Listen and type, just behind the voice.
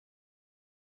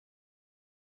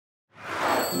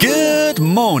Good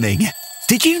morning!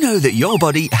 Did you know that your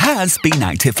body has been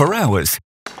active for hours?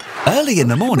 Early in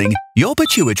the morning, your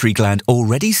pituitary gland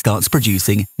already starts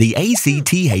producing the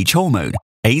ACTH hormone.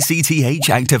 ACTH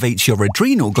activates your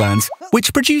adrenal glands,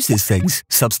 which produces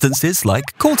substances like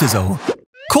cortisol.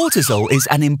 Cortisol is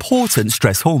an important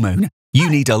stress hormone. You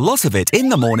need a lot of it in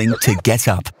the morning to get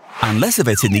up, and less of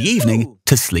it in the evening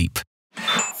to sleep.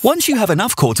 Once you have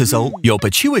enough cortisol, your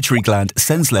pituitary gland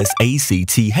sends less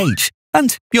ACTH,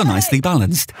 and you're nicely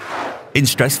balanced. In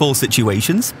stressful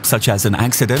situations, such as an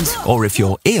accident or if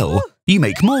you're ill, you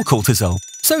make more cortisol,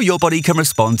 so your body can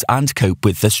respond and cope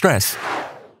with the stress.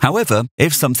 However,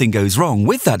 if something goes wrong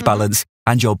with that balance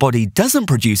and your body doesn't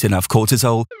produce enough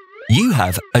cortisol, you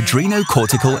have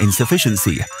adrenocortical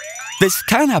insufficiency. This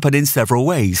can happen in several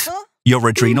ways. Your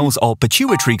adrenals or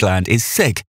pituitary gland is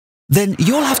sick. Then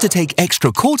you'll have to take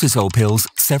extra cortisol pills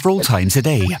several times a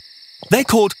day. They're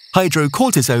called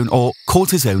hydrocortisone or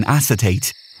cortisone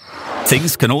acetate.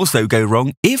 Things can also go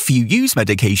wrong if you use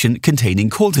medication containing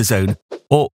cortisone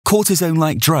or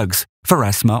cortisone-like drugs for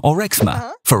asthma or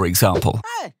eczema, for example.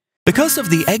 Because of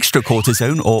the extra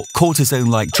cortisone or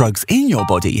cortisone-like drugs in your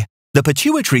body, the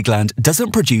pituitary gland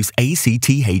doesn't produce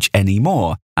ACTH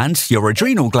anymore, and your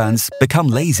adrenal glands become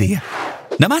lazy.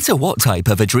 No matter what type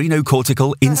of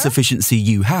adrenocortical insufficiency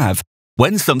you have,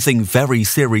 when something very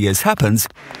serious happens,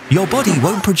 your body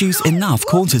won't produce enough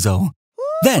cortisol.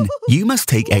 Then you must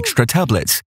take extra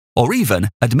tablets, or even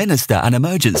administer an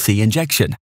emergency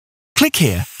injection. Click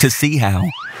here to see how.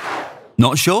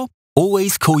 Not sure?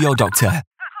 Always call your doctor.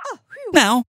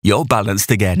 Now you're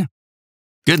balanced again.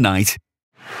 Good night.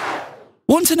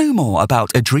 Want to know more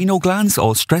about adrenal glands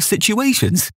or stress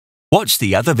situations? Watch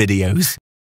the other videos.